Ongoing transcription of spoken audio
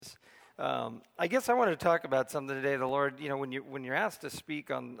I guess I want to talk about something today. The Lord, when you're asked to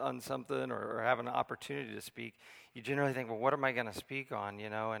speak on something or have an opportunity to speak, you generally think, well, what am I going to speak on?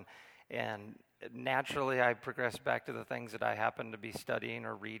 And naturally, I progress back to the things that I happen to be studying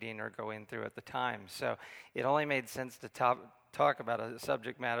or reading or going through at the time. So it only made sense to talk about a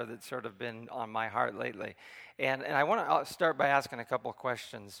subject matter that's sort of been on my heart lately. And I want to start by asking a couple of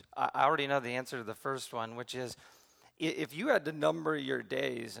questions. I already know the answer to the first one, which is, if you had to number your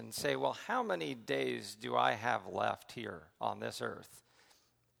days and say, well, how many days do I have left here on this earth?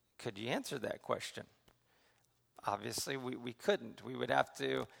 Could you answer that question? Obviously, we couldn't. We would have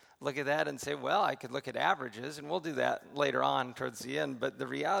to look at that and say, well, I could look at averages, and we'll do that later on towards the end. But the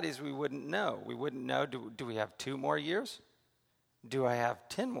reality is we wouldn't know. We wouldn't know, do we have 2 more years? Do I have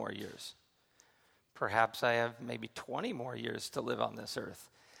 10 more years? Perhaps I have maybe 20 more years to live on this earth.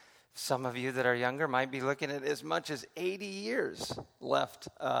 Some of you that are younger might be looking at as much as 80 years left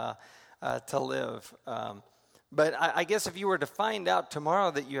to live. But I guess if you were to find out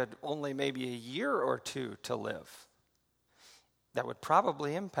tomorrow that you had only maybe a year or 2 to live, that would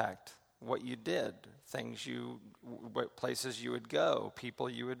probably impact what you did, what places you would go, people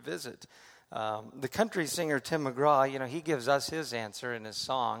you would visit. The country singer Tim McGraw, he gives us his answer in his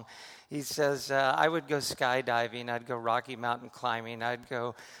song. He says, I would go skydiving, I'd go Rocky Mountain climbing, I'd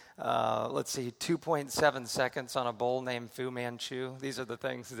go 2.7 seconds on a bull named Fu Manchu. These are the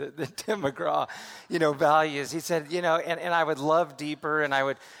things that Tim McGraw, values. He said, and I would love deeper, and I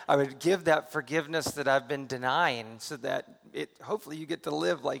would give that forgiveness that I've been denying, so that hopefully you get to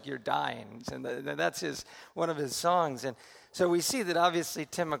live like you're dying. And that's one of his songs. And so we see that obviously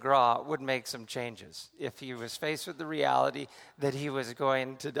Tim McGraw would make some changes if he was faced with the reality that he was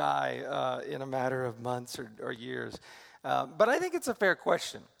going to die in a matter of months or years. But I think it's a fair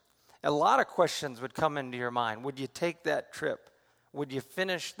question. A lot of questions would come into your mind. Would you take that trip? Would you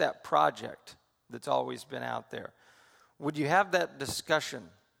finish that project that's always been out there? Would you have that discussion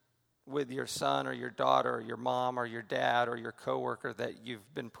with your son or your daughter or your mom or your dad or your coworker that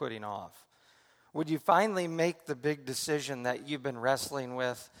you've been putting off? Would you finally make the big decision that you've been wrestling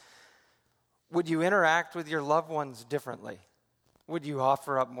with? Would you interact with your loved ones differently? Would you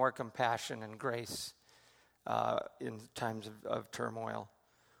offer up more compassion and grace in times of turmoil?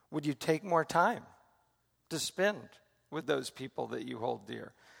 Would you take more time to spend with those people that you hold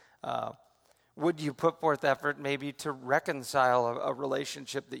dear? Would you put forth effort maybe to reconcile a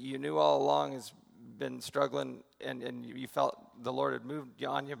relationship that you knew all along has been struggling and you felt the Lord had moved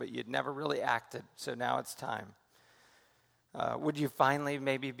on you, but you'd never really acted, so now it's time? Would you finally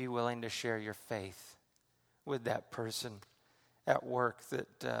maybe be willing to share your faith with that person at work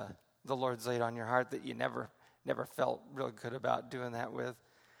that the Lord's laid on your heart that you never felt real good about doing that with?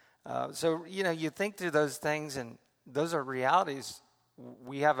 So you think through those things, and those are realities.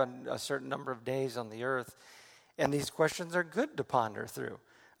 We have a certain number of days on the earth, and these questions are good to ponder through.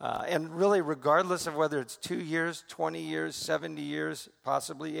 And really, regardless of whether it's 2 years, 20 years, 70 years,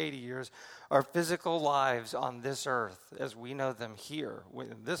 possibly 80 years, our physical lives on this earth, as we know them here,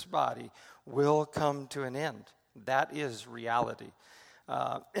 in this body, will come to an end. That is reality.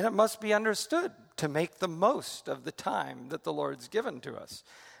 And it must be understood to make the most of the time that the Lord's given to us.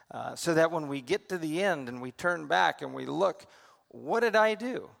 So that when we get to the end and we turn back and we look, what did I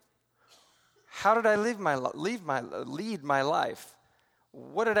do? How did I lead my life?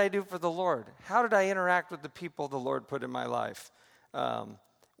 What did I do for the Lord? How did I interact with the people the Lord put in my life?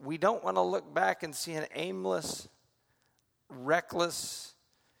 We don't want to look back and see an aimless, reckless,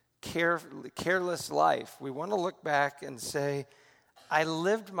 careless life. We want to look back and say, I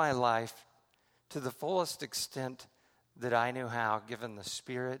lived my life to the fullest extent that I knew how, given the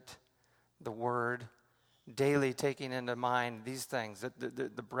Spirit, the Word, daily taking into mind these things, that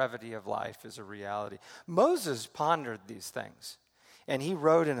the brevity of life is a reality. Moses pondered these things, and he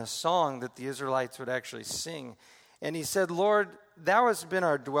wrote in a song that the Israelites would actually sing, and he said, Lord, thou hast been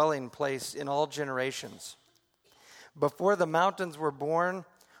our dwelling place in all generations. Before the mountains were born,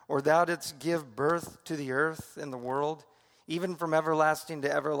 or thou didst give birth to the earth and the world, even from everlasting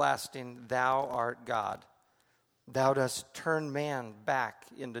to everlasting, thou art God. Thou dost turn man back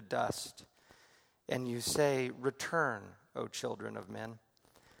into dust, and you say, return, O children of men.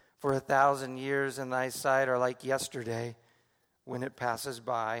 For 1,000 years in thy sight are like yesterday when it passes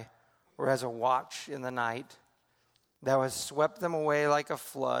by, or as a watch in the night. Thou hast swept them away like a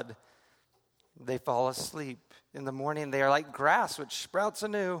flood. They fall asleep. In the morning they are like grass which sprouts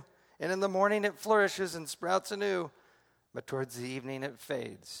anew, and in the morning it flourishes and sprouts anew, but towards the evening it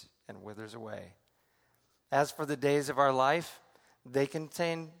fades and withers away. As for the days of our life, they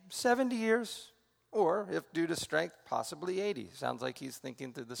contain 70 years, Or, if due to strength, possibly 80. Sounds like he's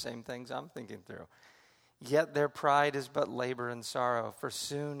thinking through the same things I'm thinking through. Yet their pride is but labor and sorrow, for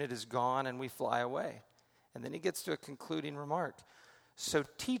soon it is gone and we fly away. And then he gets to a concluding remark. So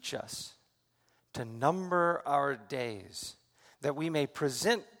teach us to number our days, that we may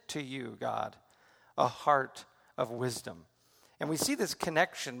present to you, God, a heart of wisdom. And we see this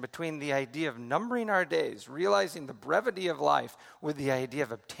connection between the idea of numbering our days, realizing the brevity of life, with the idea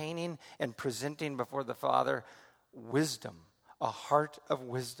of obtaining and presenting before the Father wisdom, a heart of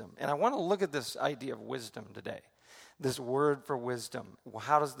wisdom. And I want to look at this idea of wisdom today, this word for wisdom.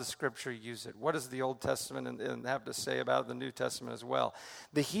 How does the Scripture use it? What does the Old Testament and have to say about the New Testament as well?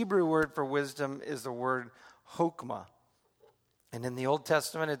 The Hebrew word for wisdom is the word chokmah. And in the Old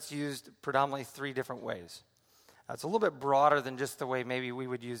Testament, it's used predominantly 3 different ways. It's a little bit broader than just the way maybe we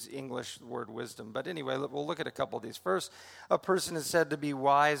would use English word wisdom. But anyway, we'll look at a couple of these. First, a person is said to be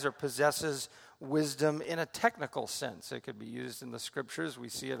wise or possesses wisdom in a technical sense. It could be used in the Scriptures. We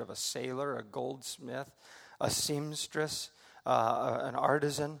see it of a sailor, a goldsmith, a seamstress, an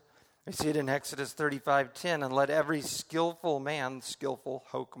artisan. We see it in Exodus 35:10. And let every skillful man, skillful,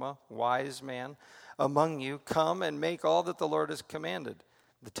 chokmah, wise man, among you come and make all that the Lord has commanded.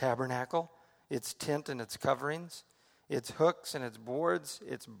 The tabernacle, its tent and its coverings, its hooks and its boards,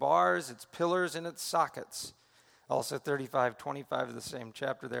 its bars, its pillars and its sockets. Also 35:25 of the same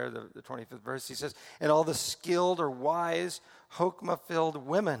chapter there, the 25th verse, he says, and all the skilled or wise chokmah-filled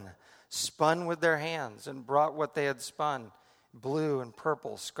women spun with their hands and brought what they had spun, blue and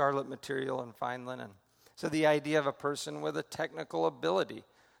purple, scarlet material and fine linen. So the idea of a person with a technical ability,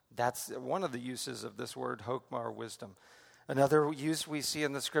 that's one of the uses of this word chokmah or wisdom. Another use we see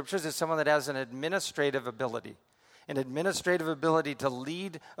in the Scriptures is someone that has an administrative ability to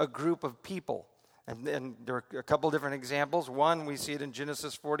lead a group of people. And there are a couple different examples. One, we see it in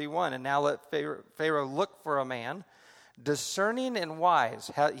Genesis 41. And now let Pharaoh look for a man, discerning and wise.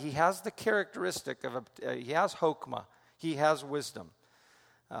 He has the characteristic of, he has chokmah, he has wisdom.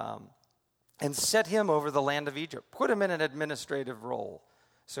 And set him over the land of Egypt. Put him in an administrative role.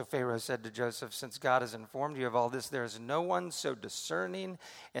 So Pharaoh said to Joseph, since God has informed you of all this, there is no one so discerning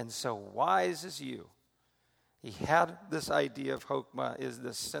and so wise as you. He had this idea of chokmah, is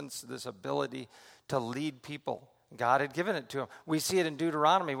this sense, this ability to lead people. God had given it to him. We see it in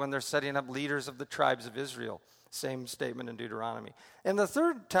Deuteronomy when they're setting up leaders of the tribes of Israel. Same statement in Deuteronomy. And the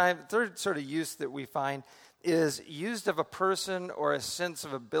third sort of use that we find is used of a person or a sense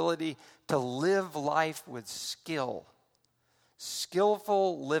of ability to live life with skill.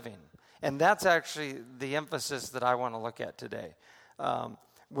 Skillful living. And that's actually the emphasis that I want to look at today.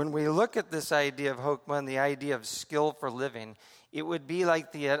 When we look at this idea of chokmah and the idea of skill for living, it would be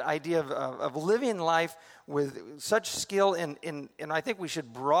like the idea of living life with such skill, and I think we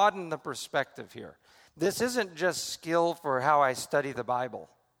should broaden the perspective here. This isn't just skill for how I study the Bible.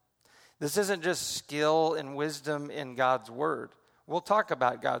 This isn't just skill and wisdom in God's Word. We'll talk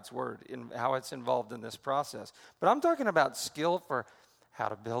about God's Word and how it's involved in this process. But I'm talking about skill for how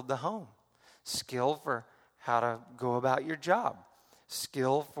to build the home, skill for how to go about your job,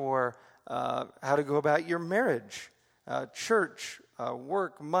 skill for how to go about your marriage, church,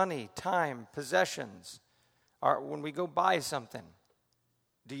 work, money, time, possessions. When we go buy something,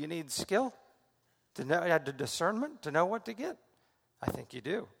 do you need skill? To know, the discernment to know what to get? I think you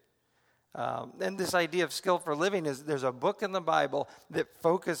do. And this idea of skill for living is, there's a book in the Bible that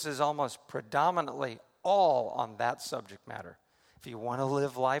focuses almost predominantly all on that subject matter. If you want to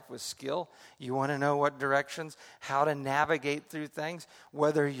live life with skill, you want to know what directions, how to navigate through things,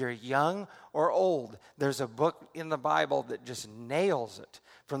 whether you're young or old, there's a book in the Bible that just nails it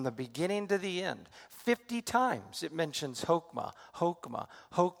from the beginning to the end. 50 times it mentions chokmah, chokmah,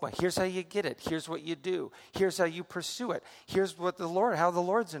 chokmah. Here's how you get it. Here's what you do. Here's how you pursue it. Here's what how the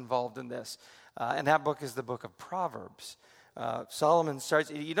Lord's involved in this. And that book is the book of Proverbs. Solomon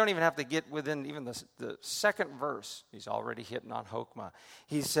starts, you don't even have to get within even the second verse. He's already hitting on chokmah.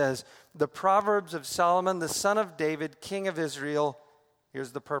 He says, the Proverbs of Solomon, the son of David, king of Israel.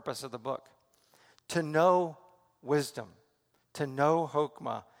 Here's the purpose of the book. To know wisdom, to know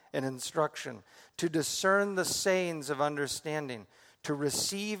chokmah and instruction, to discern the sayings of understanding, to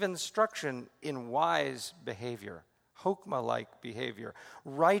receive instruction in wise behavior, chokmah-like behavior,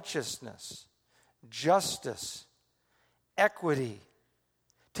 righteousness, justice, equity,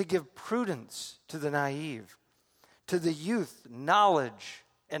 to give prudence to the naive, to the youth, knowledge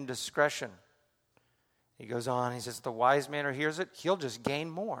and discretion. He goes on, he says, the wise man who hears it, he'll just gain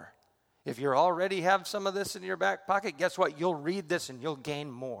more. If you already have some of this in your back pocket, guess what? You'll read this and you'll gain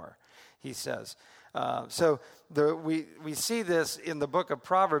more, he says. We see this in the book of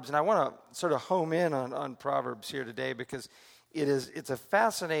Proverbs, and I want to sort of home in on Proverbs here today because it's a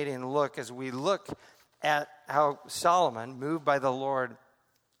fascinating look as we look at how Solomon, moved by the Lord,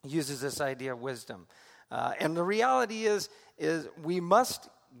 uses this idea of wisdom. And the reality is we must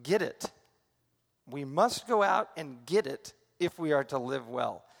get it. We must go out and get it if we are to live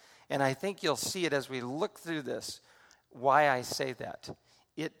well. And I think you'll see it as we look through this, why I say that.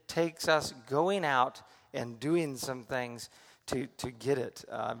 It takes us going out and doing some things to get it.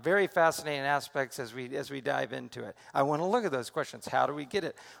 Very fascinating aspects as we dive into it. I want to look at those questions. How do we get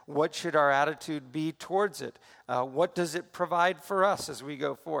it? What should our attitude be towards it? What does it provide for us as we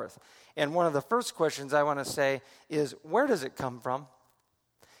go forth? And one of the first questions I want to say is, where does it come from?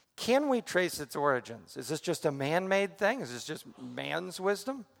 Can we trace its origins? Is this just a man-made thing? Is this just man's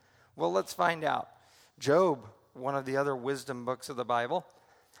wisdom? Well, let's find out. Job, one of the other wisdom books of the Bible,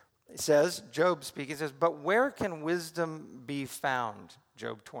 says, Job speaking, says, but where can wisdom be found?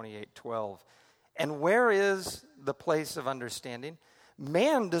 Job 28:12. And where is the place of understanding?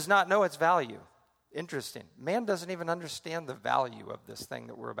 Man does not know its value. Interesting. Man doesn't even understand the value of this thing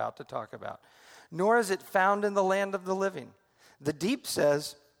that we're about to talk about. Nor is it found in the land of the living. The deep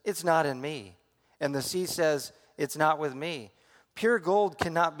says, it's not in me. And the sea says, it's not with me. Pure gold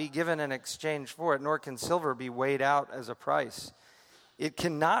cannot be given in exchange for it, nor can silver be weighed out as a price. It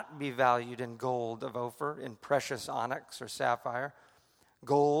cannot be valued in gold of Ophir, in precious onyx or sapphire.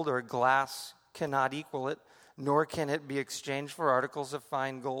 Gold or glass cannot equal it, nor can it be exchanged for articles of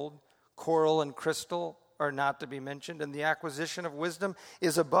fine gold. Coral and crystal are not to be mentioned, and the acquisition of wisdom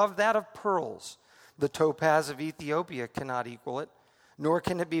is above that of pearls. The topaz of Ethiopia cannot equal it, nor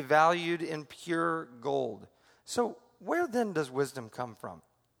can it be valued in pure gold. So where then does wisdom come from?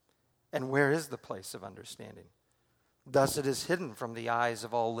 And where is the place of understanding? Thus it is hidden from the eyes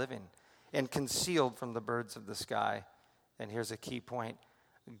of all living and concealed from the birds of the sky. And here's a key point.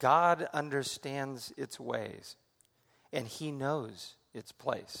 God understands its ways, and he knows its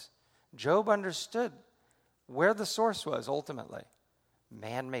place. Job understood where the source was ultimately.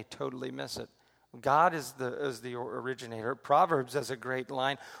 Man may totally miss it. God is the originator. Proverbs has a great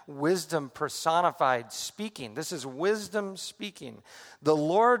line. Wisdom personified, speaking. This is wisdom speaking. The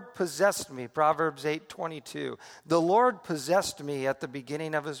Lord possessed me, Proverbs 8:22. The Lord possessed me at the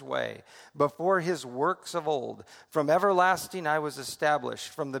beginning of his way, before his works of old. From everlasting I was established,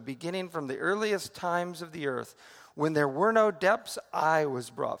 from the beginning, from the earliest times of the earth. When there were no depths, I was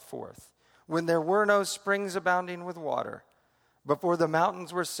brought forth. When there were no springs abounding with water. Before the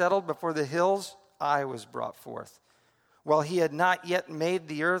mountains were settled, before the hills, I was brought forth. While he had not yet made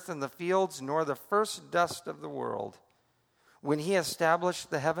the earth and the fields, nor the first dust of the world. When he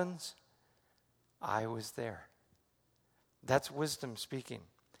established the heavens, I was there. That's wisdom speaking.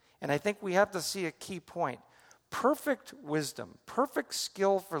 And I think we have to see a key point. Perfect wisdom, perfect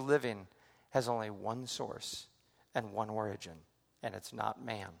skill for living has only one source and one origin, and it's not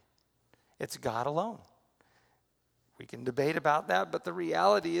man. It's God alone. We can debate about that, but the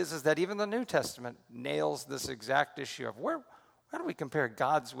reality is that even the New Testament nails this exact issue of how do we compare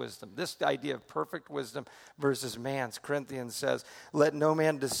God's wisdom, this idea of perfect wisdom versus man's. Corinthians says, let no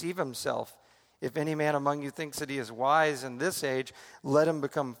man deceive himself. If any man among you thinks that he is wise in this age, let him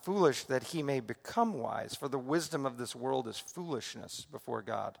become foolish that he may become wise. For the wisdom of this world is foolishness before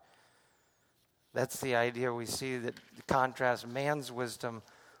God. That's the idea we see that contrasts man's wisdom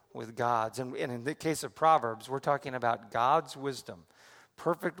with God's. And in the case of Proverbs, we're talking about God's wisdom,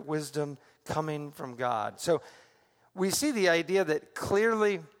 perfect wisdom coming from God. So we see the idea that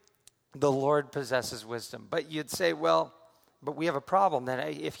clearly the Lord possesses wisdom. But you'd say, well, but we have a problem. Then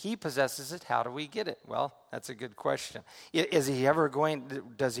if he possesses it, how do we get it? Well, that's a good question. Is he ever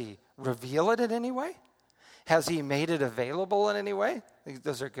does he reveal it in any way? Has he made it available in any way?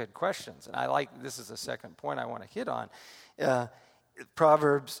 Those are good questions. And this is the second point I want to hit on.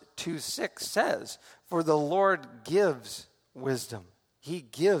 Proverbs 2:6 says, for the Lord gives wisdom. He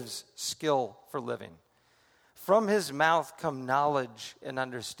gives skill for living. From his mouth come knowledge and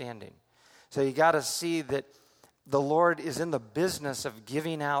understanding. So you got to see that the Lord is in the business of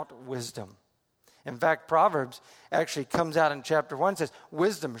giving out wisdom. In fact, Proverbs actually comes out in chapter 1 and says,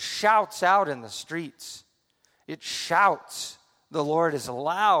 wisdom shouts out in the streets. It shouts. The Lord is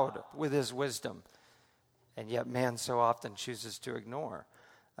loud with his wisdom. And yet man so often chooses to ignore.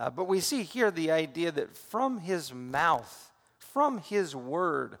 But we see here the idea that from his mouth, from his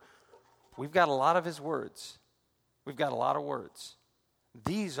word, we've got a lot of his words. We've got a lot of words.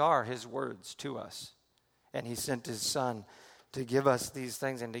 These are his words to us. And he sent his son to give us these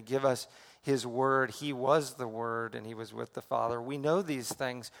things and to give us his word. He was the word and he was with the Father. We know these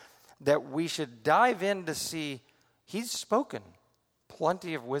things. that we should dive in to see he's spoken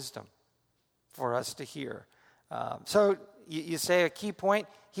plenty of wisdom for us to hear. So you say a key point,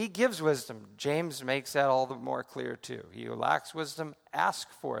 he gives wisdom. James makes that all the more clear too. He who lacks wisdom, ask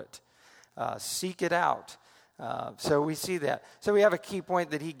for it. Seek it out. So we see that. So we have a key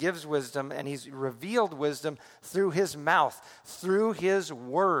point that he gives wisdom, and he's revealed wisdom through his mouth. Through his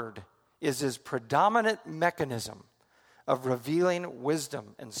word is his predominant mechanism of revealing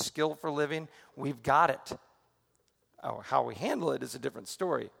wisdom and skill for living. We've got it. Oh, how we handle it is a different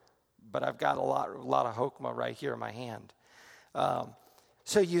story. But I've got a lot of Hokmah right here in my hand.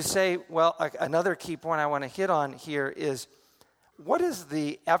 So you say, well, another key point I want to hit on here is, what is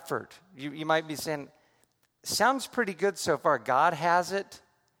the effort? You might be saying, sounds pretty good so far. God has it.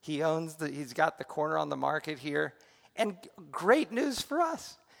 He's got the corner on the market here. And great news for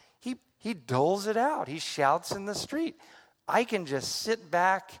us. He doles it out. He shouts in the street. I can just sit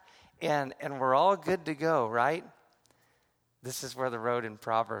back and we're all good to go, right? This is where the road in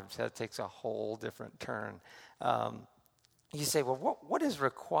Proverbs takes a whole different turn. You say, well, what is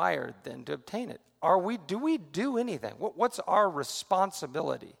required then to obtain it? Do we do anything? What's our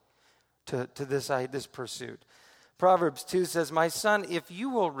responsibility to this pursuit? Proverbs 2 says, my son, if you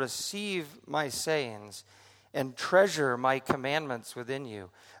will receive my sayings and treasure my commandments within you,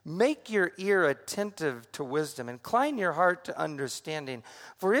 make your ear attentive to wisdom, incline your heart to understanding.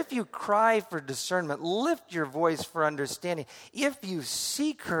 For if you cry for discernment, lift your voice for understanding. If you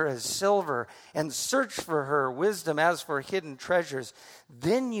seek her as silver and search for her wisdom as for hidden treasures,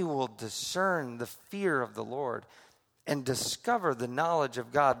 then you will discern the fear of the Lord and discover the knowledge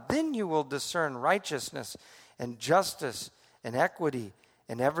of God. Then you will discern righteousness and justice and equity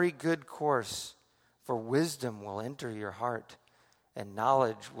and every good course. For wisdom will enter your heart, and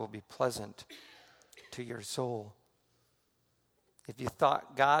knowledge will be pleasant to your soul. If you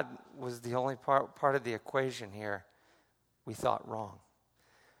thought God was the only part of the equation here, we thought wrong.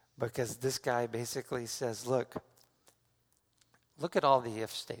 Because this guy basically says, look at all the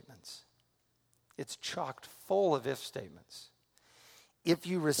if statements. It's chocked full of if statements. If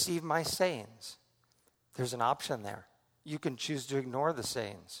you receive my sayings, there's an option there. You can choose to ignore the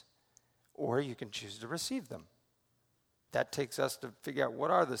sayings, or you can choose to receive them. That takes us to figure out,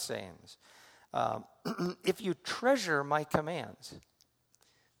 what are the sayings? If you treasure my commands,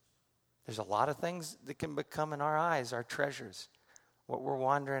 there's a lot of things that can become in our eyes our treasures, what we're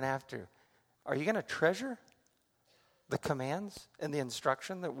wandering after. Are you going to treasure the commands and the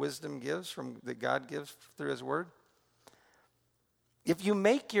instruction that wisdom gives, that God gives through his word? If you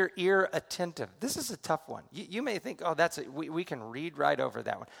make your ear attentive, this is a tough one. You may think, we can read right over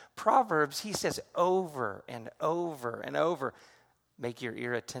that one. Proverbs, he says over and over and over, make your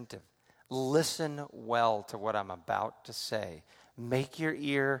ear attentive. Listen well to what I'm about to say.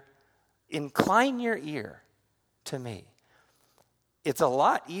 Incline your ear to me. It's a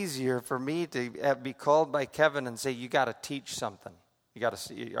lot easier for me to be called by Kevin and say, you got to teach something.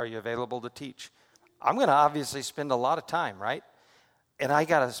 Are you available to teach? I'm going to obviously spend a lot of time, right? And I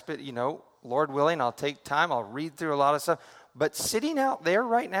got to spend, Lord willing, I'll take time. I'll read through a lot of stuff. But sitting out there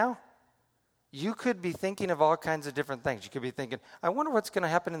right now, you could be thinking of all kinds of different things. You could be thinking, I wonder what's going to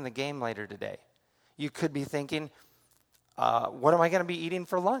happen in the game later today. You could be thinking, what am I going to be eating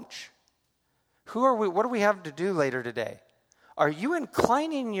for lunch? What do we have to do later today? Are you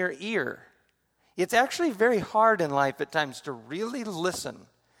inclining your ear? It's actually very hard in life at times to really listen,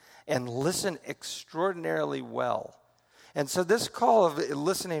 and listen extraordinarily well. And so this call of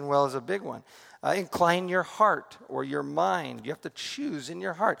listening well is a big one. Incline your heart or your mind. You have to choose in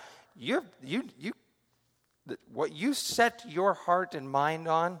your heart. What you set your heart and mind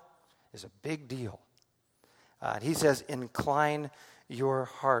on is a big deal. He says, incline your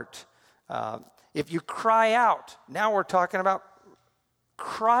heart. If you cry out, now we're talking about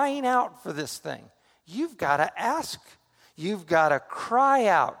crying out for this thing. You've got to ask. You've got to cry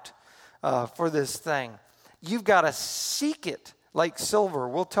out for this thing. You've got to seek it like silver.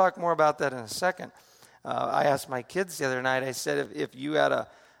 We'll talk more about that in a second. I asked my kids the other night, I said, if you had a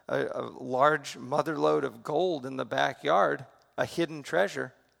large mother lode of gold in the backyard, a hidden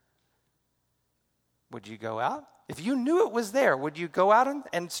treasure, would you go out? If you knew it was there, would you go out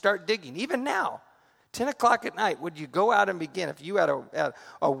and start digging? Even now, 10 o'clock at night, would you go out and begin? If you had a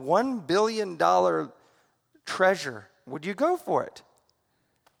 $1 billion treasure, would you go for it?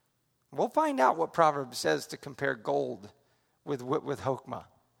 We'll find out what Proverbs says to compare gold with Hokmah.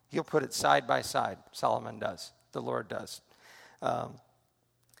 He'll put it side by side. Solomon does. The Lord does.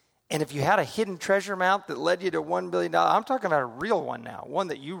 And if you had a hidden treasure map that led you to $1 billion, I'm talking about a real one now, one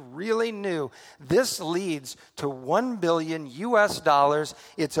that you really knew. This leads to $1 billion US.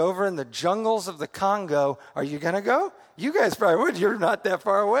 It's over in the jungles of the Congo. Are you going to go? You guys probably would. You're not that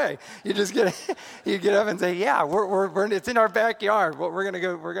far away. You just get up and say, yeah, it's in our backyard. Well, we're going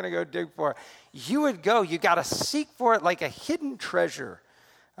to go dig for it. You would go. You got to seek for it like a hidden treasure.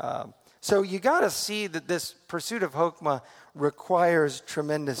 So you got to see that this pursuit of Chokmah requires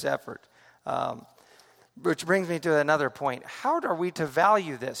tremendous effort. Which brings me to another point. How are we to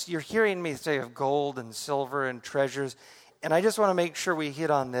value this? You're hearing me say of gold and silver and treasures, and I just want to make sure we hit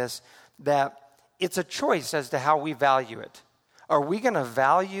on this, that it's a choice as to how we value it. Are we going to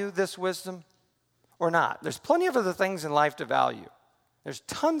value this wisdom or not? There's plenty of other things in life to value. There's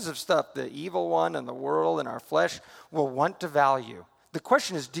tons of stuff the evil one and the world and our flesh will want to value. The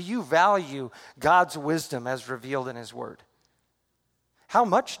question is, do you value God's wisdom as revealed in His Word? How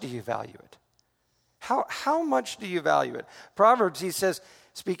much do you value it? How much do you value it? Proverbs, he says,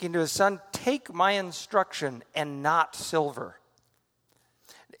 speaking to his son, take my instruction and not silver.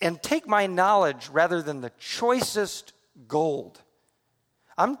 And take my knowledge rather than the choicest gold.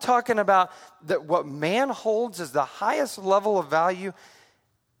 I'm talking about that what man holds as the highest level of value.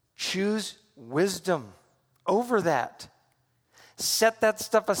 Choose wisdom over that. Set that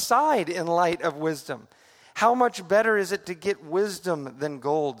stuff aside in light of wisdom. How much better is it to get wisdom than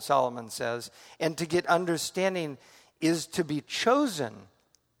gold, Solomon says, and to get understanding is to be chosen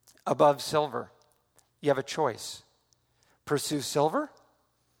above silver. You have a choice. Pursue silver,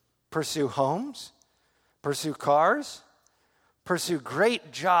 pursue homes, pursue cars, pursue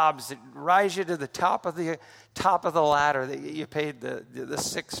great jobs that rise you to the top of the ladder that you paid the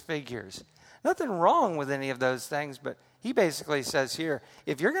six figures. Nothing wrong with any of those things, but he basically says here,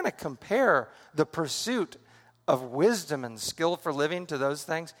 if you're going to compare the pursuit of wisdom and skill for living to those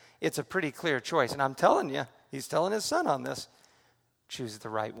things, it's a pretty clear choice. And I'm telling you, he's telling his son on this, choose the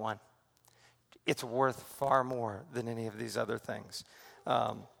right one. It's worth far more than any of these other things.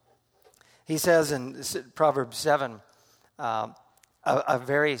 He says in Proverbs 7, a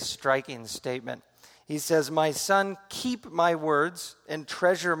very striking statement. He says, my son, keep my words and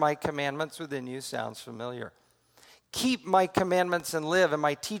treasure my commandments within you. Sounds familiar. Keep my commandments and live, and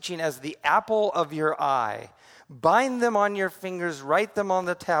my teaching as the apple of your eye. Bind them on your fingers, write them on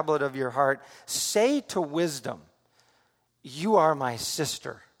the tablet of your heart. Say to wisdom, you are my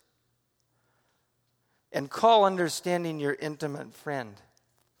sister. And call understanding your intimate friend.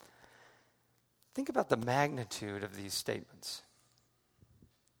 Think about the magnitude of these statements.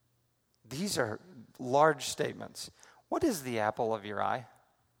 These are large statements. What is the apple of your eye?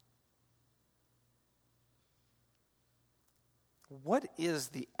 What is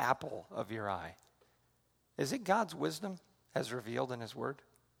the apple of your eye? Is it God's wisdom as revealed in His Word?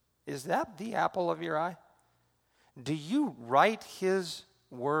 Is that the apple of your eye? Do you write His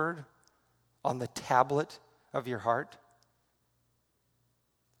Word on the tablet of your heart?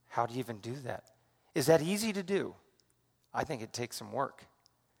 How do you even do that? Is that easy to do? I think it takes some work.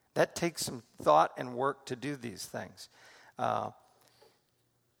 That takes some thought and work to do these things.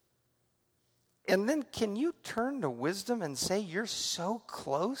 And then can you turn to wisdom and say you're so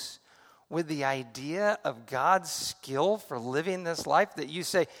close with the idea of God's skill for living this life that you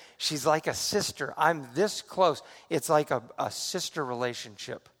say, she's like a sister. I'm this close. It's like a sister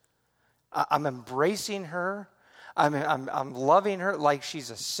relationship. I'm embracing her. I'm loving her like she's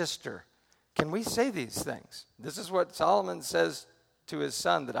a sister. Can we say these things? This is what Solomon says to his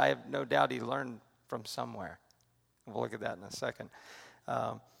son that I have no doubt he learned from somewhere. We'll look at that in a second.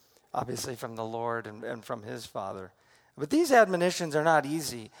 Obviously from the Lord and from his father. But these admonitions are not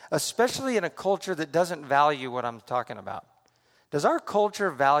easy, especially in a culture that doesn't value what I'm talking about. Does our culture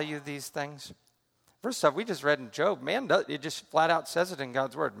value these things? First off, we just read in Job, it just flat out says it in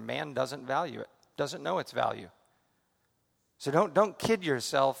God's word. Man doesn't value it, doesn't know its value. So don't kid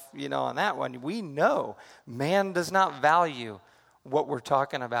yourself, on that one. We know man does not value what we're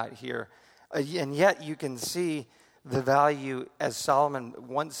talking about here. And yet you can see the value as Solomon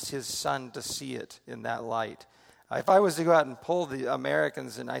wants his son to see it in that light. If I was to go out and poll the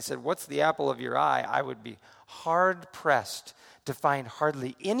Americans and I said, what's the apple of your eye? I would be hard-pressed to find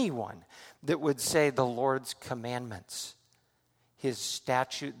hardly anyone that would say the Lord's commandments, the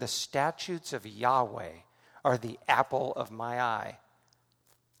statutes of Yahweh are the apple of my eye.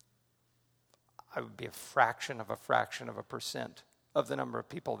 I would be a fraction of a percent of the number of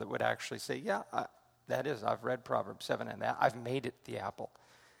people that would actually say, I've read Proverbs 7 and that. I've made it the apple.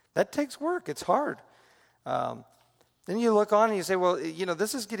 That takes work. It's hard. Then you look on and you say, well,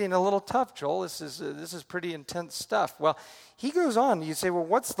 this is getting a little tough, Joel. This is pretty intense stuff. Well, he goes on. You say, well,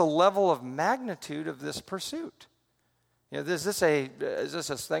 what's the level of magnitude of this pursuit? Is this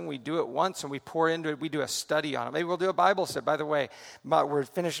a thing we do it once and we pour into it? We do a study on it. Maybe we'll do a Bible study. By the way, we're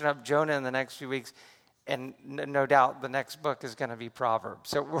finishing up Jonah in the next few weeks, and no doubt the next book is going to be Proverbs.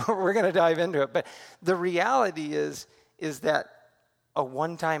 So we're going to dive into it. But the reality is that a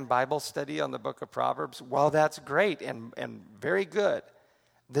one-time Bible study on the book of Proverbs, while that's great and very good,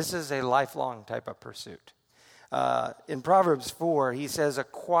 this is a lifelong type of pursuit. In Proverbs 4, he says,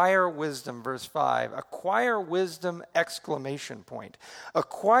 acquire wisdom, verse 5. Acquire wisdom, exclamation point.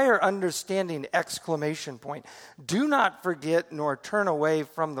 Acquire understanding, exclamation point. Do not forget nor turn away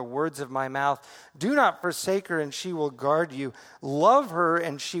from the words of my mouth. Do not forsake her, and she will guard you. Love her,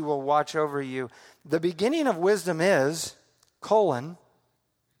 and she will watch over you. The beginning of wisdom is,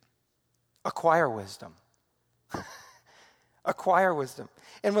 acquire wisdom. Acquire wisdom.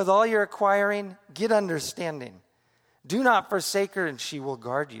 And with all your acquiring, get understanding. Do not forsake her, and she will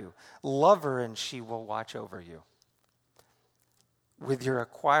guard you. Love her, and she will watch over you. With your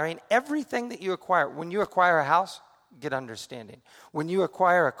acquiring, everything that you acquire, when you acquire a house, get understanding. When you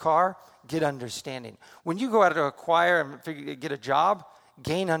acquire a car, get understanding. When you go out to acquire and get a job,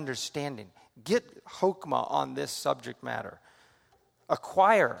 gain understanding. Get hokmah on this subject matter.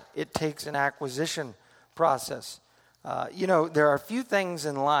 Acquire, it takes an acquisition process. There are a few things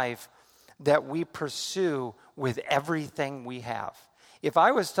in life that we pursue with everything we have. If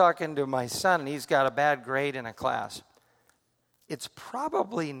I was talking to my son and he's got a bad grade in a class, it's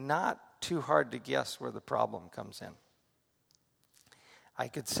probably not too hard to guess where the problem comes in. I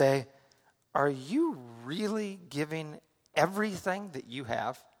could say, are you really giving everything that you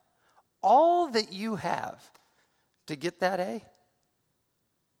have, all that you have, to get that A?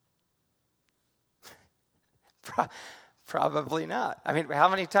 Probably not. I mean, how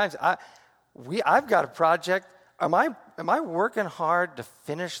many times I've got a project. Am I working hard to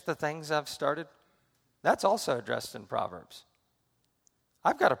finish the things I've started? That's also addressed in Proverbs.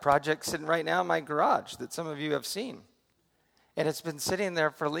 I've got a project sitting right now in my garage that some of you have seen. And it's been sitting there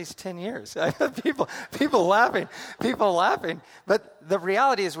for at least 10 years. people laughing. But the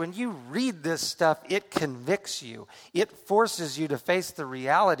reality is when you read this stuff, it convicts you. It forces you to face the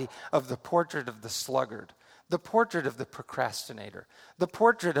reality of the portrait of the sluggard, the portrait of the procrastinator, the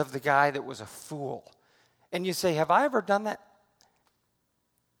portrait of the guy that was a fool. And you say, have I ever done that?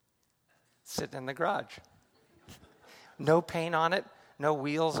 Sitting in the garage. No paint on it, no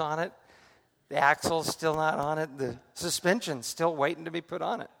wheels on it. The axle's still not on it. The suspension's still waiting to be put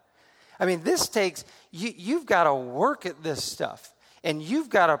on it. I mean, this takes, you've got to work at this stuff. And you've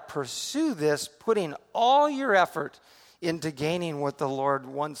got to pursue this, putting all your effort into gaining what the Lord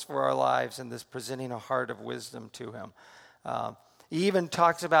wants for our lives and this presenting a heart of wisdom to him. He even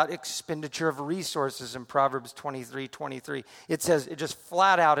talks about expenditure of resources in Proverbs 23:23. It says, it just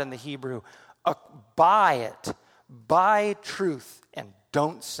flat out in the Hebrew, buy it, buy truth, and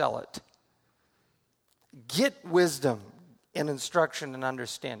don't sell it. Get wisdom and instruction and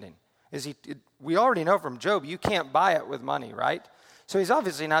understanding. We already know from Job, you can't buy it with money, right? So he's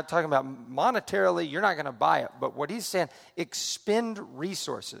obviously not talking about monetarily, you're not going to buy it. But what he's saying, expend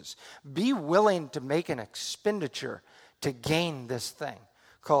resources. Be willing to make an expenditure to gain this thing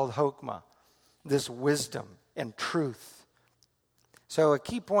called hokmah, this wisdom and truth. So a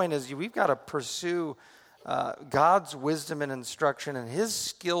key point is we've got to pursue God's wisdom and instruction and his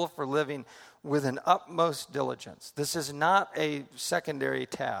skill for living with an utmost diligence. This is not a secondary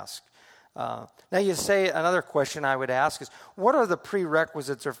task. Now you say, another question I would ask is, what are the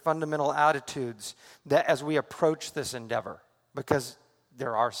prerequisites or fundamental attitudes that as we approach this endeavor? Because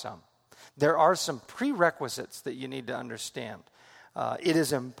there are some. There are some prerequisites that you need to understand. It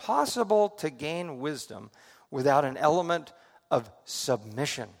is impossible to gain wisdom without an element of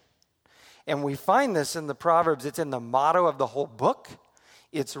submission. And we find this in the Proverbs. It's in the motto of the whole book.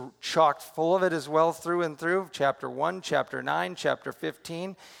 It's chocked full of it as well through and through. Chapter 1, chapter 9, chapter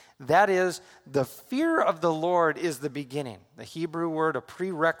 15. That is, the fear of the Lord is the beginning. The Hebrew word, a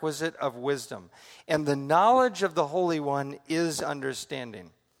prerequisite of wisdom. And the knowledge of the Holy One is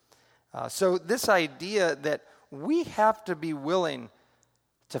understanding. So this idea that we have to be willing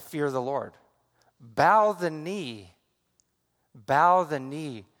to fear the Lord. Bow the knee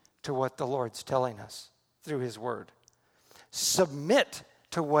to what the Lord's telling us through his word. Submit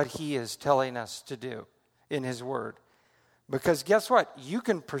to what he is telling us to do in his word. Because guess what? You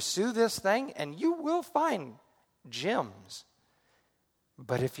can pursue this thing and you will find gems.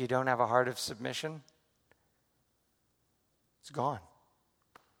 But if you don't have a heart of submission, it's gone.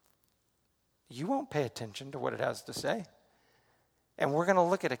 you won't pay attention to what it has to say. And we're going to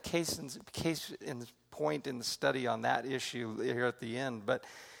look at a case in point in the study on that issue here at the end. But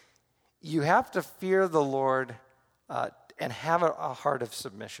you have to fear the Lord and have a heart of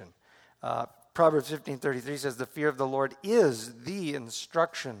submission. Proverbs 15:33 says, the fear of the Lord is the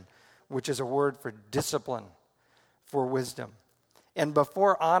instruction, which is a word for discipline, for wisdom. And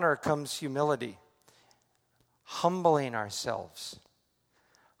before honor comes humility, humbling ourselves.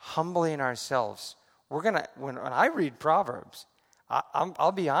 When I read Proverbs,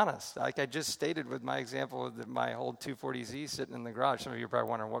 I'll be honest. Like I just stated with my example of my old 240Z sitting in the garage. Some of you are probably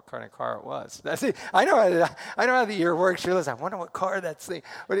wondering what kind of car it was. That's it. I know how the year works. You're listening, I wonder what car that's the.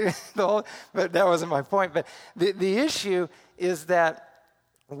 But that wasn't my point. But the issue is that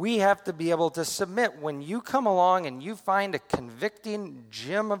we have to be able to submit. When you come along and you find a convicting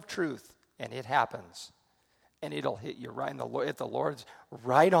gem of truth, and it happens, and it'll hit you right in the Lord's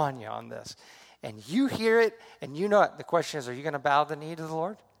right on you on this. And you hear it, and you know it. The question is, are you going to bow the knee to the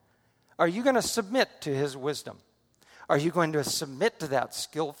Lord? Are you going to submit to his wisdom? Are you going to submit to that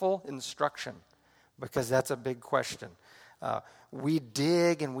skillful instruction? Because that's a big question. We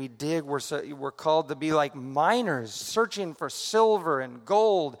dig and we dig. We're called to be like miners, searching for silver and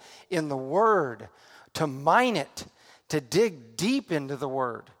gold in the Word, to mine it, to dig deep into the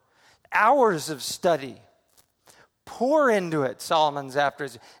Word. Hours of study. Pour into it, Solomon's after.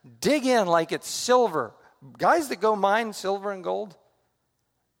 Dig in like it's silver. Guys that go mine silver and gold,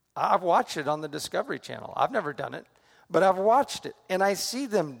 I've watched it on the Discovery Channel. I've never done it, but I've watched it. And I see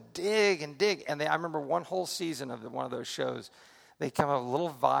them dig and dig. And I remember one whole season of one of those shows, they come up with a little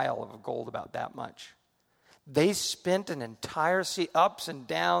vial of gold about that much. They spent an entire ups and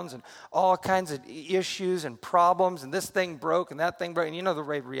downs and all kinds of issues and problems, and this thing broke and that thing broke. And you know the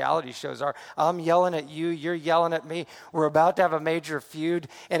way reality shows are. I'm yelling at you, you're yelling at me. We're about to have a major feud,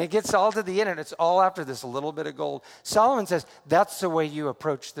 and it gets all to the end, and it's all after this little bit of gold. Solomon says that's the way you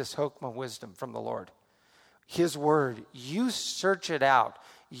approach this Hokmah wisdom from the Lord. His word, you search it out.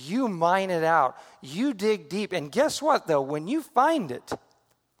 You mine it out. You dig deep. And guess what, though? When you find it,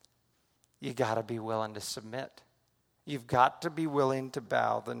 you got to be willing to submit. You've got to be willing to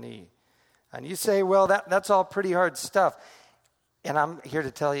bow the knee. And you say, well, that's all pretty hard stuff. And I'm here to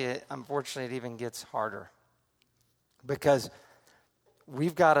tell you, unfortunately, it even gets harder. Because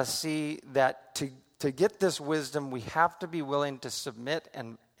we've got to see that to get this wisdom, we have to be willing to submit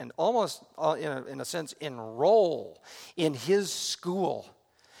and almost, in a sense, enroll in his school.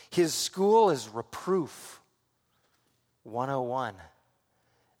 His school is reproof 101.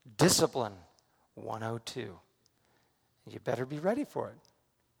 Discipline 102. You better be ready for it.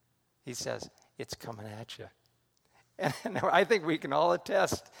 He says, it's coming at you. And I think we can all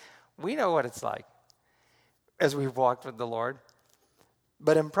attest. We know what it's like as we've walked with the Lord.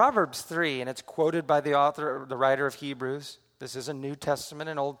 But in Proverbs 3, and it's quoted by the author, the writer of Hebrews, this is a New Testament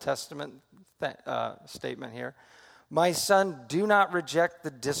and Old Testament statement here. My son, do not reject the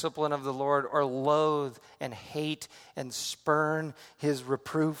discipline of the Lord or loathe and hate and spurn his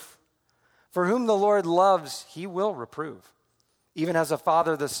reproof. For whom the Lord loves, he will reprove, even as a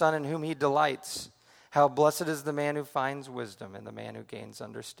father the son in whom he delights. How blessed is the man who finds wisdom and the man who gains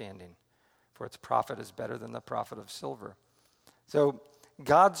understanding, for its profit is better than the profit of silver. So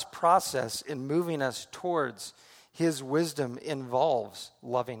God's process in moving us towards his wisdom involves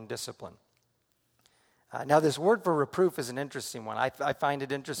loving discipline. Now, this word for reproof is an interesting one. I find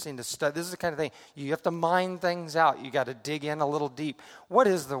it interesting to study. This is the kind of thing, you have to mine things out. You got to dig in a little deep. What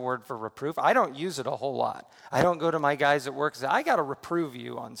is the word for reproof? I don't use it a whole lot. I don't go to my guys at work and say, I got to reprove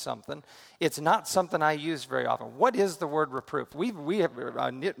you on something. It's not something I use very often. What is the word reproof? We have,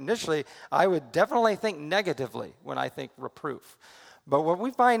 initially, I would definitely think negatively when I think reproof. But what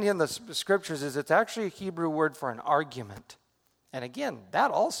we find in the scriptures is it's actually a Hebrew word for an argument. And again,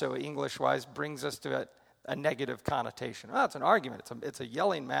 that also, English-wise, brings us to a negative connotation. Well, it's an argument. It's a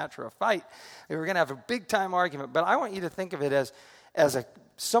yelling match or a fight. We're going to have a big-time argument. But I want you to think of it as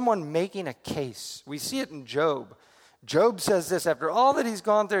someone making a case. We see it in Job. Job says this after all that he's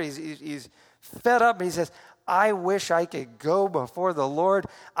gone through. He's fed up, and he says, I wish I could go before the Lord.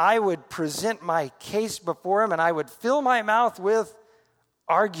 I would present my case before him, and I would fill my mouth with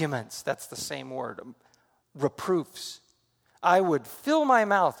arguments. That's the same word. Reproofs. I would fill my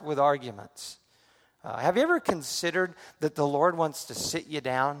mouth with arguments. Have you ever considered that the Lord wants to sit you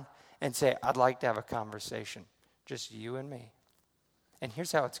down and say, I'd like to have a conversation, just you and me? And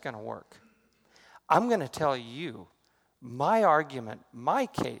here's how it's going to work. I'm going to tell you my argument, my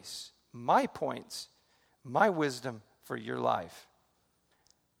case, my points, my wisdom for your life.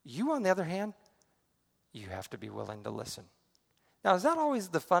 You, on the other hand, you have to be willing to listen. Now, is that always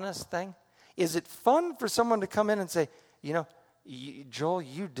the funnest thing? Is it fun for someone to come in and say, Joel,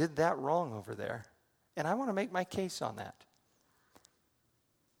 you did that wrong over there, and I want to make my case on that?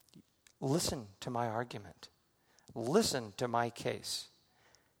 Listen to my argument. Listen to my case.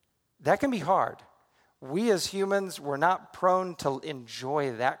 That can be hard. We as humans, we're not prone to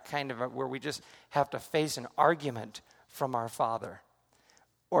enjoy that kind of where we just have to face an argument from our Father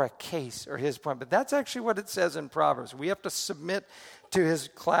or a case or his point. But that's actually what it says in Proverbs. We have to submit to his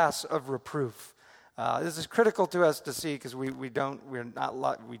class of reproof. This is critical to us to see because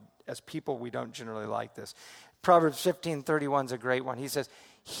as people, we don't generally like this. Proverbs 15:31 is a great one. He says,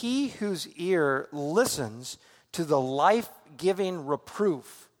 he whose ear listens to the life-giving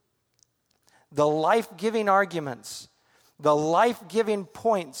reproof, the life-giving arguments, the life-giving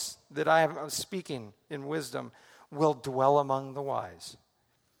points that I am speaking in wisdom will dwell among the wise.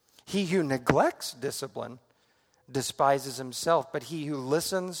 He who neglects discipline despises himself, but he who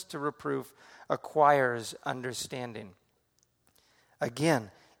listens to reproof acquires understanding. Again,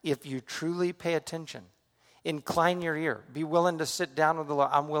 if you truly pay attention, incline your ear. Be willing to sit down with the Lord.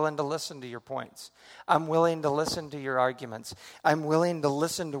 I'm willing to listen to your points. I'm willing to listen to your arguments. I'm willing to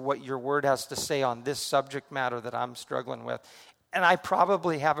listen to what your word has to say on this subject matter that I'm struggling with. And I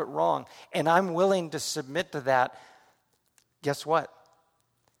probably have it wrong. And I'm willing to submit to that. Guess what?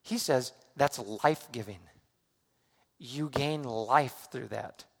 He says that's life-giving. You gain life through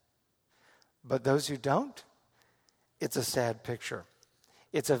that. But those who don't, it's a sad picture.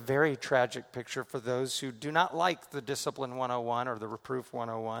 It's a very tragic picture for those who do not like the Discipline 101 or the Reproof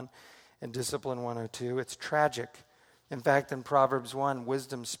 101 and Discipline 102. It's tragic. In fact, in Proverbs 1,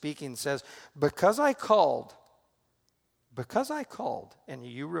 Wisdom Speaking says, because I called, and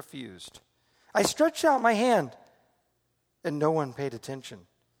you refused. I stretched out my hand, and no one paid attention.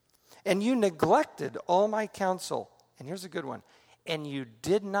 And you neglected all my counsel. And here's a good one. And you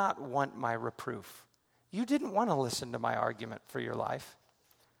did not want my reproof. You didn't want to listen to my argument for your life.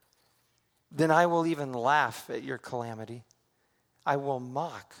 Then I will even laugh at your calamity. I will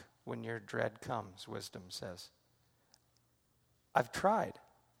mock when your dread comes, Wisdom says. I've tried.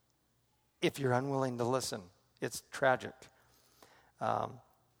 If you're unwilling to listen, it's tragic.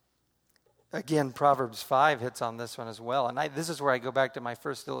 Again, Proverbs 5 hits on this one as well. And this is where I go back to my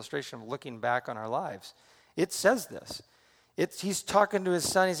first illustration of looking back on our lives. It says this. He's talking to his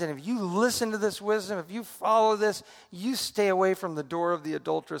son. He said, if you listen to this wisdom, if you follow this, you stay away from the door of the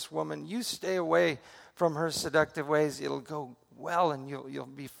adulterous woman. You stay away from her seductive ways. It'll go well and you'll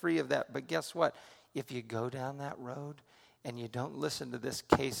be free of that. But guess what? If you go down that road and you don't listen to this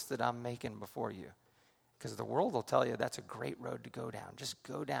case that I'm making before you, because the world will tell you that's a great road to go down. Just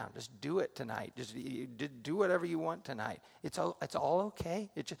go down. Just do it tonight. Just do whatever you want tonight. It's all okay.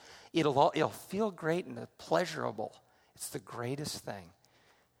 It'll feel great and pleasurable. It's the greatest thing.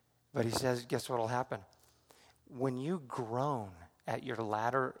 But he says, guess what will happen? When you groan at your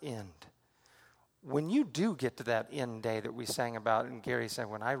latter end, when you do get to that end day that we sang about, and Gary said,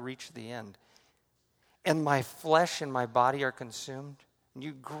 when I reach the end, and my flesh and my body are consumed, and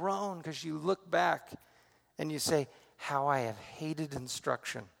you groan because you look back and you say, how I have hated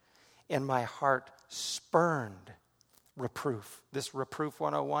instruction, and my heart spurned reproof. This Reproof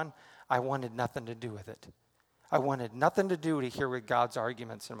 101, I wanted nothing to do with it. I wanted nothing to do to hear with God's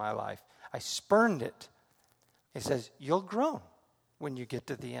arguments in my life. I spurned it. He says, you'll groan when you get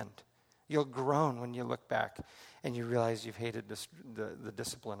to the end. You'll groan when you look back and you realize you've hated the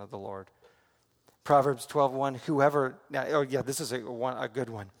discipline of the Lord. Proverbs 12:1, this is a good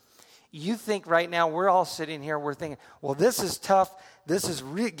one. You think right now, we're all sitting here, we're thinking, well, this is tough. This is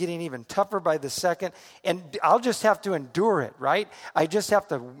getting even tougher by the second. And I'll just have to endure it, right? I just have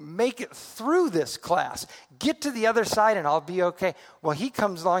to make it through this class. Get to the other side and I'll be okay. Well, he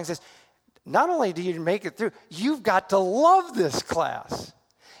comes along and says, not only do you make it through, you've got to love this class.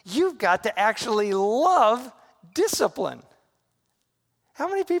 You've got to actually love discipline. How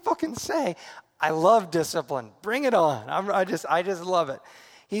many people can say, I love discipline. Bring it on. I just love it.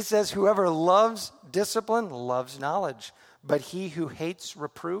 He says, whoever loves discipline loves knowledge, but he who hates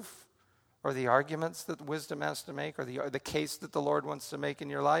reproof or the arguments that wisdom has to make or the case that the Lord wants to make in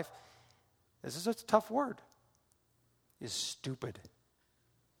your life, this is a tough word, is stupid.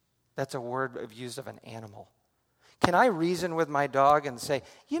 That's a word of use of an animal. Can I reason with my dog and say,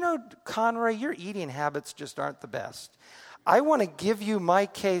 Conroy, your eating habits just aren't the best. I want to give you my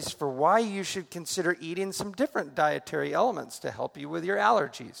case for why you should consider eating some different dietary elements to help you with your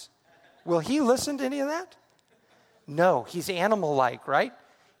allergies. Will he listen to any of that? No, he's animal-like, right?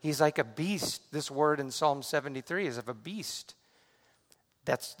 He's like a beast. This word in Psalm 73 is of a beast.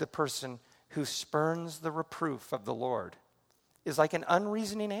 That's the person who spurns the reproof of the Lord, is like an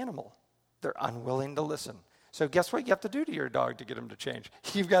unreasoning animal. They're unwilling to listen. So guess what you have to do to your dog to get him to change?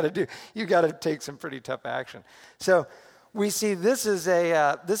 You've got to take some pretty tough action. So we see this is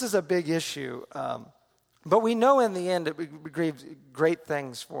a big issue, but we know in the end it brings great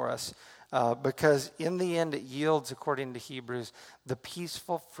things for us because in the end it yields, according to Hebrews, the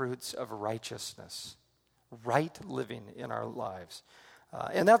peaceful fruits of righteousness, right living in our lives.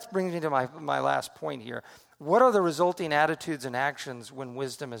 And that brings me to my last point here. What are the resulting attitudes and actions when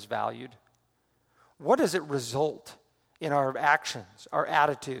wisdom is valued? What does it result in our actions, our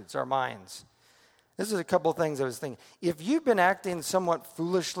attitudes, our minds? This is a couple of things I was thinking. If you've been acting somewhat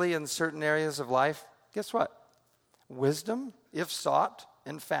foolishly in certain areas of life, guess what? Wisdom, if sought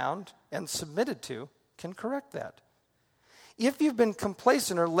and found and submitted to, can correct that. If you've been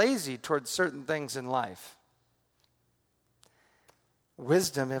complacent or lazy towards certain things in life,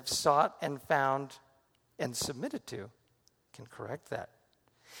 wisdom, if sought and found and submitted to, can correct that.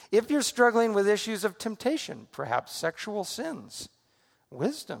 If you're struggling with issues of temptation, perhaps sexual sins,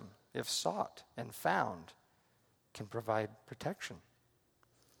 wisdom, if sought and found, can provide protection.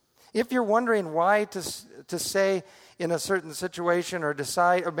 If you're wondering why to say in a certain situation or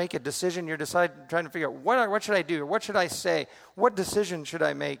decide or make a decision, you're trying to figure out what should I do? What should I say? What decision should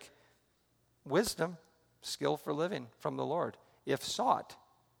I make? Wisdom, skill for living from the Lord, if sought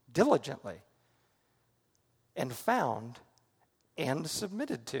diligently and found and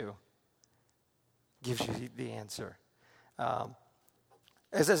submitted to, gives you the answer.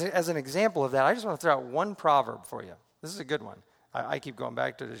 As an example of that, I just want to throw out one proverb for you. This is a good one. I keep going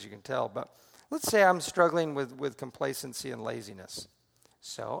back to it, as you can tell. But let's say I'm struggling with complacency and laziness.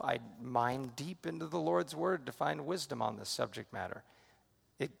 So I mine deep into the Lord's word to find wisdom on this subject matter.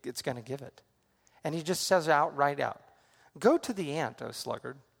 It's going to give it. And he just says right out, go to the ant, O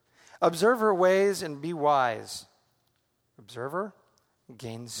sluggard. Observe her ways and be wise. Observer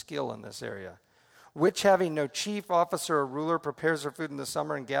gains skill in this area. Which, having no chief officer or ruler, prepares her food in the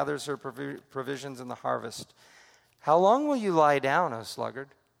summer and gathers her provisions in the harvest. How long will you lie down, O sluggard?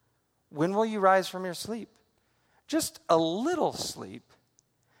 When will you rise from your sleep? Just a little sleep,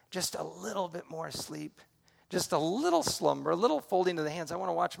 just a little bit more sleep, just a little slumber, a little folding of the hands. I want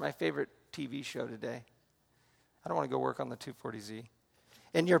to watch my favorite TV show today. I don't want to go work on the 240Z.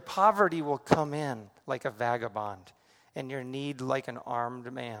 And your poverty will come in like a vagabond, and your need like an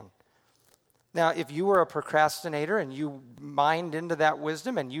armed man. Now, if you were a procrastinator and you mined into that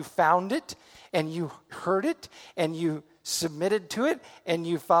wisdom and you found it and you heard it and you submitted to it and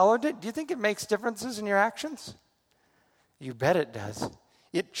you followed it, do you think it makes differences in your actions? You bet it does.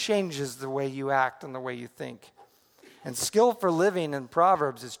 It changes the way you act and the way you think. And skill for living in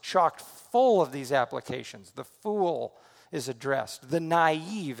Proverbs is chocked full of these applications. The fool is addressed. The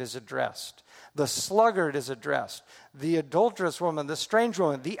naive is addressed. The sluggard is addressed. The adulterous woman, the strange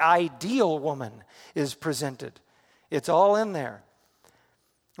woman, the ideal woman is presented. It's all in there.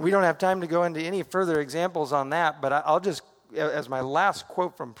 We don't have time to go into any further examples on that, but I'll just, as my last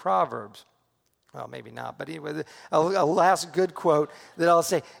quote from Proverbs, well, maybe not, but anyway, a last good quote that I'll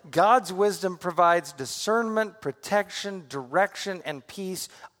say, God's wisdom provides discernment, protection, direction, and peace,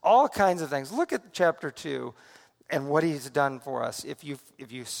 all kinds of things. Look at chapter 2 and what he's done for us if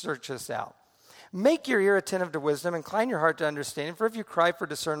you search this out. Make your ear attentive to wisdom, incline your heart to understanding, for if you cry for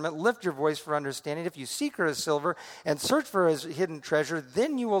discernment, lift your voice for understanding. If you seek her as silver and search for his hidden treasure,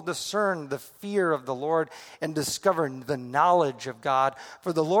 then you will discern the fear of the Lord and discover the knowledge of God.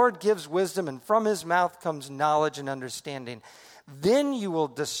 For the Lord gives wisdom, and from his mouth comes knowledge and understanding. Then you will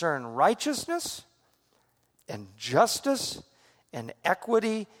discern righteousness and justice and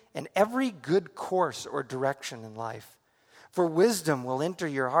equity and every good course or direction in life. For wisdom will enter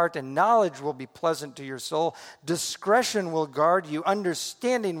your heart, and knowledge will be pleasant to your soul. Discretion will guard you.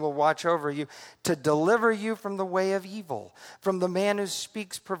 Understanding will watch over you to deliver you from the way of evil, from the man who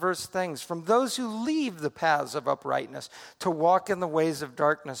speaks perverse things, from those who leave the paths of uprightness to walk in the ways of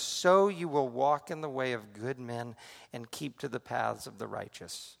darkness. So you will walk in the way of good men and keep to the paths of the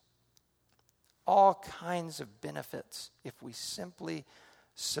righteous. All kinds of benefits if we simply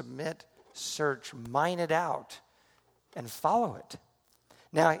submit, search, mine it out, and follow it.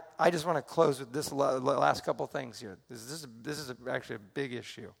 Now, I just want to close with this last couple things here. This is actually a big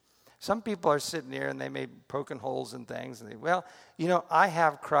issue. Some people are sitting here and they may be poking holes in things and they, I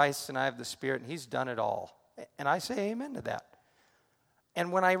have Christ and I have the Spirit and he's done it all. And I say amen to that.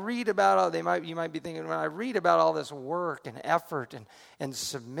 And when I read about you might be thinking, when I read about all this work and effort and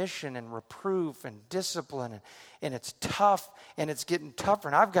submission and reproof and discipline and it's tough and it's getting tougher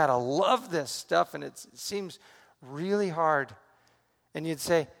and I've got to love this stuff and it seems really hard. And you'd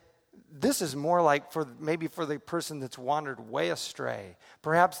say, This is more like maybe for the person that's wandered way astray,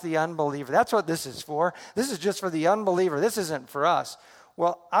 perhaps the unbeliever. That's what this is for. This is just for the unbeliever. This isn't for us.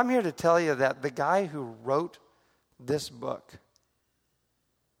 Well, I'm here to tell you that the guy who wrote this book,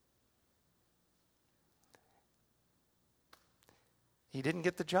 he didn't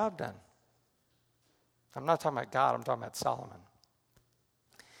get the job done. I'm not talking about God, I'm talking about Solomon.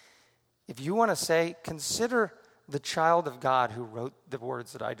 If you want to say, consider the child of God who wrote the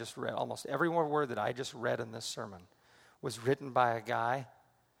words that I just read. Almost every word that I just read in this sermon was written by a guy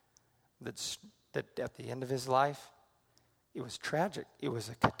that at the end of his life, it was tragic. It was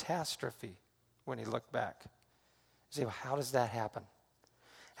a catastrophe when he looked back. You say, well, how does that happen?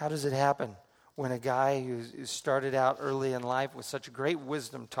 How does it happen when a guy who started out early in life with such great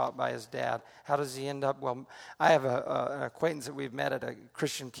wisdom taught by his dad, how does he end up? Well, I have an acquaintance that we've met at a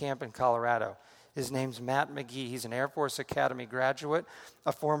Christian camp in Colorado. His name's Matt McGee. He's an Air Force Academy graduate,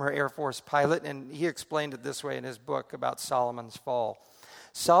 a former Air Force pilot, and he explained it this way in his book about Solomon's fall.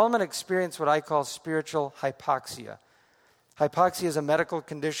 Solomon experienced what I call spiritual hypoxia. Hypoxia is a medical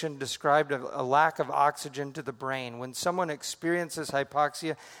condition described as a lack of oxygen to the brain. When someone experiences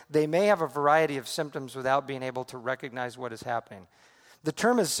hypoxia, they may have a variety of symptoms without being able to recognize what is happening. The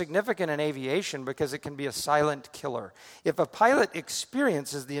term is significant in aviation because it can be a silent killer. If a pilot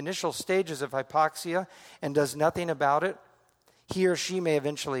experiences the initial stages of hypoxia and does nothing about it, he or she may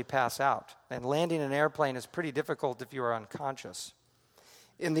eventually pass out. And landing an airplane is pretty difficult if you are unconscious.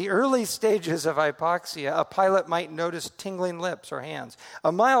 In the early stages of hypoxia, a pilot might notice tingling lips or hands,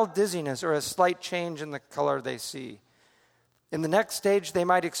 a mild dizziness, or a slight change in the color they see. In the next stage, they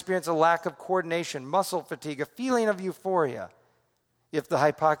might experience a lack of coordination, muscle fatigue, a feeling of euphoria. If the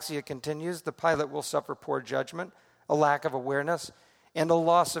hypoxia continues, the pilot will suffer poor judgment, a lack of awareness, and a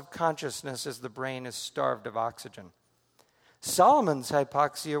loss of consciousness as the brain is starved of oxygen. Solomon's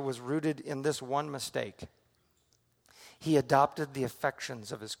hypoxia was rooted in this one mistake. He adopted the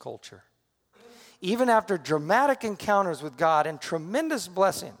affections of his culture. Even after dramatic encounters with God and tremendous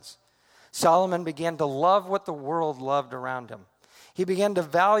blessings, Solomon began to love what the world loved around him. He began to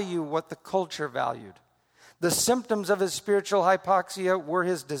value what the culture valued. The symptoms of his spiritual hypoxia were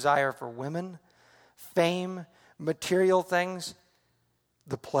his desire for women, fame, material things,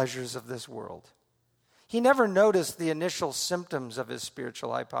 the pleasures of this world. He never noticed the initial symptoms of his spiritual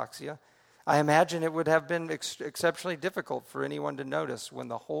hypoxia. I imagine it would have been exceptionally difficult for anyone to notice when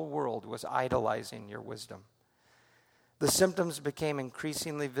the whole world was idolizing your wisdom. The symptoms became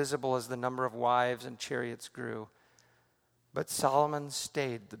increasingly visible as the number of wives and chariots grew. But Solomon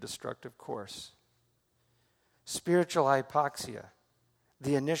stayed the destructive course. Spiritual hypoxia,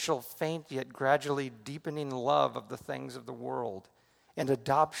 the initial faint yet gradually deepening love of the things of the world and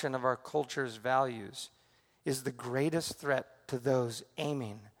adoption of our culture's values, is the greatest threat to those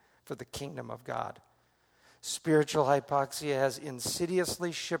aiming for the kingdom of God. Spiritual hypoxia has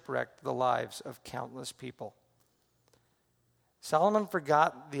insidiously shipwrecked the lives of countless people. Solomon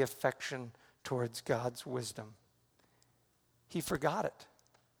forgot the affection towards God's wisdom. He forgot it.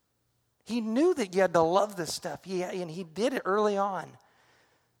 He knew that you had to love this stuff, and he did it early on.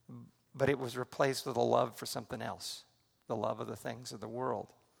 But it was replaced with a love for something else, the love of the things of the world.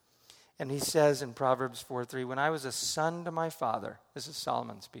 And he says in Proverbs 4:3, when I was a son to my father, this is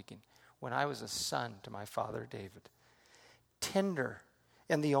Solomon speaking, when I was a son to my father David, tender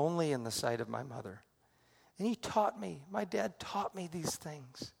and the only in the sight of my mother. And he taught me, my dad taught me these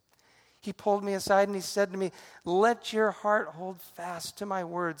things. He pulled me aside and he said to me, let your heart hold fast to my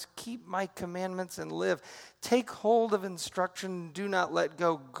words. Keep my commandments and live. Take hold of instruction and do not let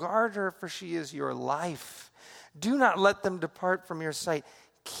go. Guard her, for she is your life. Do not let them depart from your sight.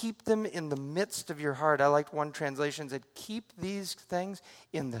 Keep them in the midst of your heart. I liked one translation that keep these things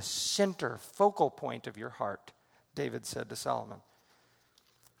in the center, focal point of your heart, David said to Solomon.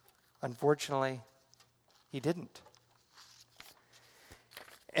 Unfortunately, he didn't.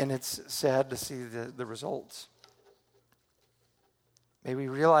 And it's sad to see the results. May we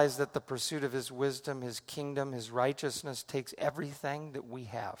realize that the pursuit of his wisdom, his kingdom, his righteousness takes everything that we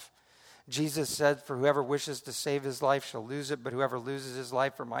have. Jesus said, for whoever wishes to save his life shall lose it, but whoever loses his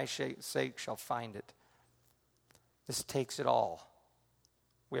life for my sake shall find it. This takes it all.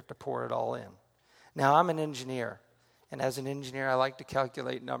 We have to pour it all in. Now, I'm an engineer. And as an engineer, I like to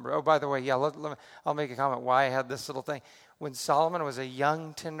calculate number. Oh, by the way, I'll make a comment why I had this little thing. When Solomon was a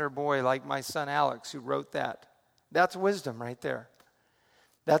young, tender boy like my son Alex, who wrote that, that's wisdom right there.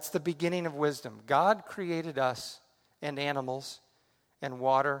 That's the beginning of wisdom. God created us and animals and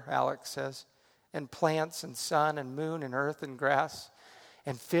water, Alex says, and plants and sun and moon and earth and grass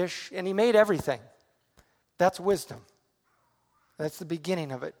and fish, and he made everything. That's wisdom. That's the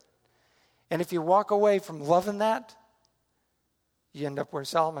beginning of it. And if you walk away from loving that, you end up where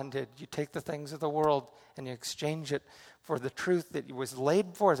Solomon did. You take the things of the world and you exchange it for the truth that was laid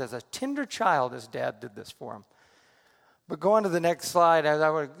for us as a tender child. His dad did this for him. But go on to the next slide. I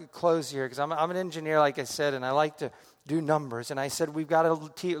would close here because I'm an engineer, like I said, and I like to do numbers. And I said we've got to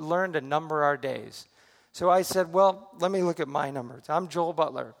learn to number our days. So I said, well, let me look at my numbers. I'm Joel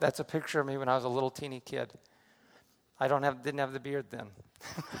Butler. That's a picture of me when I was a little teeny kid. I didn't have the beard then.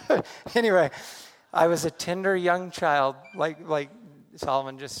 Anyway, I was a tender young child, like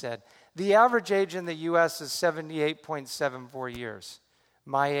Solomon just said. The average age in the U.S. is 78.74 years.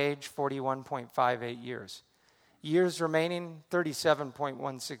 My age, 41.58 years. Years remaining,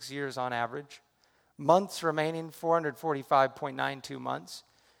 37.16 years on average. Months remaining, 445.92 months.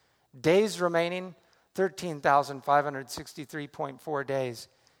 Days remaining, 13,563.4 days.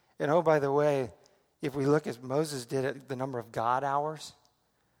 And oh, by the way, if we look as Moses did at the number of God hours,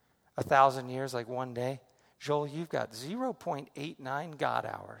 1,000 years, like one day. Joel, you've got 0.89 God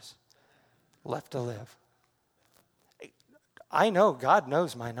hours left to live. I know God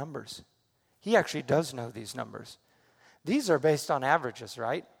knows my numbers. He actually does know these numbers. These are based on averages,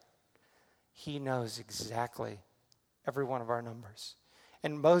 right? He knows exactly every one of our numbers.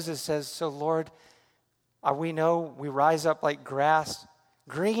 And Moses says, so Lord, we know we rise up like grass,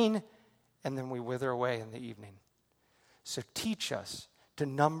 green, and then we wither away in the evening. So teach us to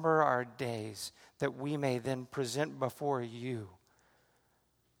number our days that we may then present before you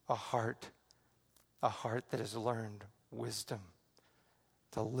a heart that has learned wisdom,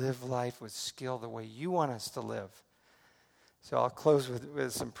 to live life with skill the way you want us to live. So I'll close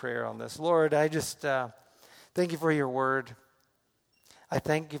with some prayer on this. Lord, I just thank you for your word. I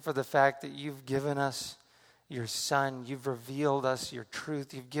thank you for the fact that you've given us your Son. You've revealed us your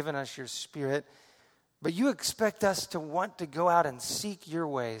truth. You've given us your Spirit. But you expect us to want to go out and seek your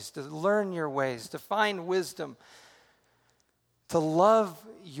ways, to learn your ways, to find wisdom, to love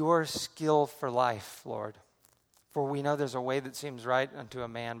your skill for life, Lord. For we know there's a way that seems right unto a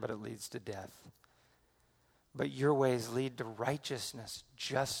man, but it leads to death. But your ways lead to righteousness,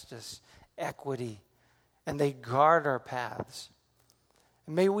 justice, equity, and they guard our paths.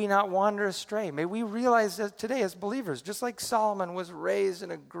 May we not wander astray. May we realize that today as believers, just like Solomon was raised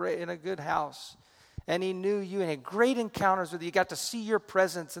in a good house, and he knew you and had great encounters with you. He got to see your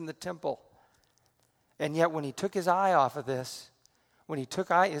presence in the temple. And yet when he took his eye off of this,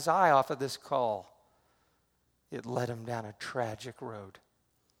 his eye off of this call, it led him down a tragic road.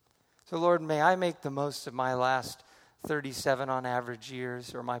 So Lord, may I make the most of my last 37 on average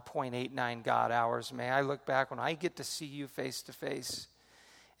years, or my 0.89 God hours. May I look back when I get to see you face to face.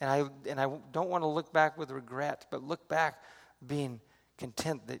 And I don't want to look back with regret, but look back being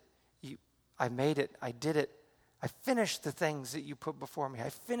content that I made it, I did it, I finished the things that you put before me. I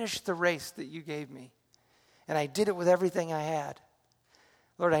finished the race that you gave me. And I did it with everything I had.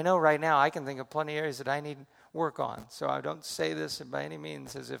 Lord, I know right now I can think of plenty of areas that I need work on. So I don't say this by any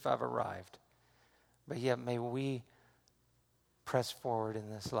means as if I've arrived. But yet may we press forward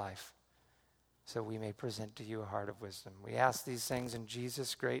in this life so we may present to you a heart of wisdom. We ask these things in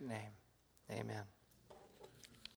Jesus' great name. Amen.